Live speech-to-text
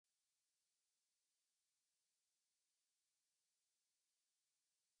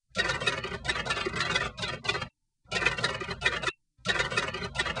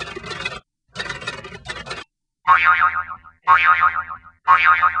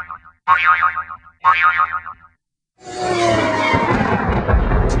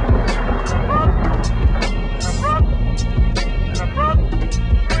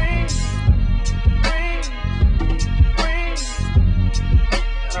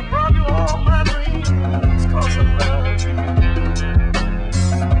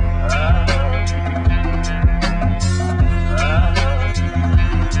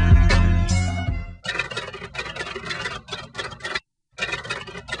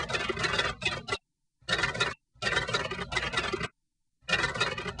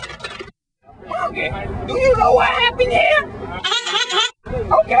Okay. Do you know what happened here?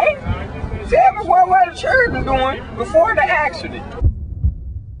 Okay. Tell me what were the children doing before the accident?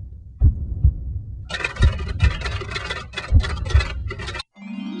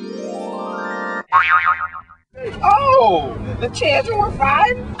 Oh, the children were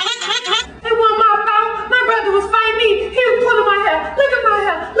fighting? It wasn't my fault. My brother was fighting me. He was pulling my hair. Look at my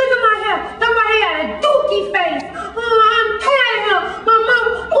hair. Look at my hair. Somebody had a dookie face. Oh, I'm tired of him. My mom,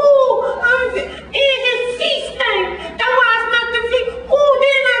 and his feet stank. That's why I smelled the feet. Ooh,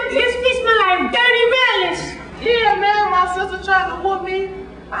 then his feet smell like dirty relish. Yeah, man, my sister tried to whoop me.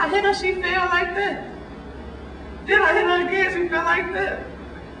 I hit her, she fell like that. Then I hit her again, she fell like that.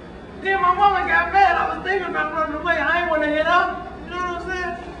 Then my mama got mad. I was thinking about running away. I ain't want to hit her. You know what I'm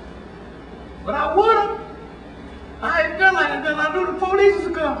saying? But I would've. I ain't feel like it because I knew the police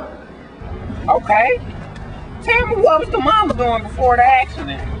was coming. Okay. Tell me what was the mama doing before the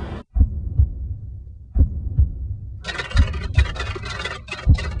accident?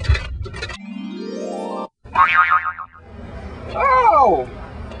 Oh,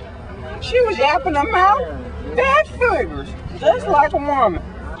 she was yapping her mouth. That figures, just like a woman.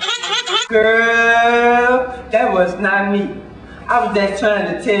 Girl, that was not me. I was just trying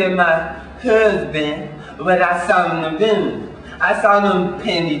to tell my husband what I saw in the room. I saw them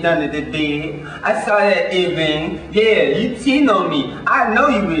pennies under the bed. I saw that earring. Yeah, you cheating on me. I know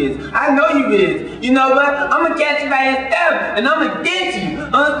you is. I know you is. You know what? I'm gonna catch you by your stuff and I'm gonna get you.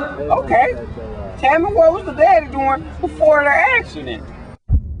 Okay. Tell me what was the daddy doing before the accident?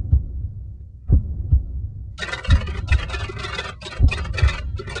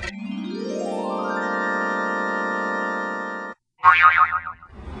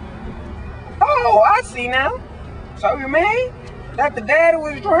 Oh, I see now. So you mean that the daddy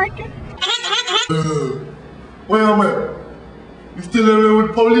was drinking? Where am I? You still in there with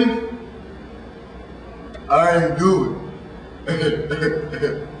the police? I ain't do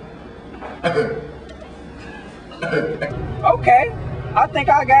it. Okay, I think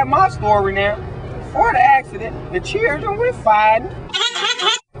I got my story now. Before the accident, the children were fighting.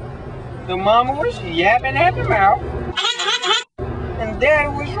 The mama was yapping at the mouth. And daddy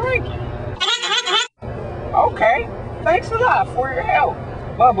was drinking. Okay, thanks a lot for your help.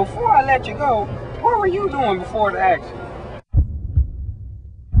 But before I let you go, what were you doing before the accident?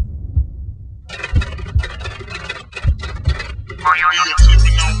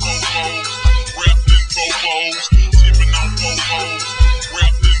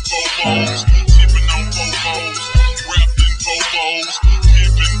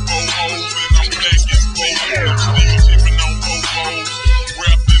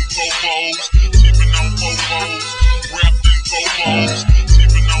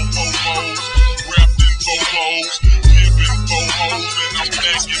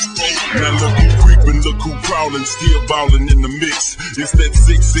 Now look who creepin', look who prowlin', still ballin' in the mix. It's that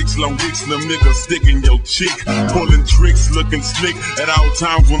 6'6" long dick, slim nigga sticking your chick. Pulling tricks, looking slick at all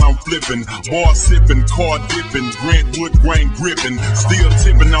times when I'm flippin'. Bar sippin', car dippin', Grant Wood grain grippin'. Still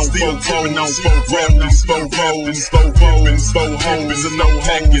tippin' on four rolls, four hoes, and no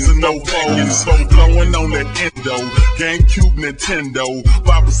hackin', and no hackin'. So blowin' on that endo, GameCube Nintendo,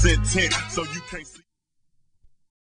 5% tint, so you can't see.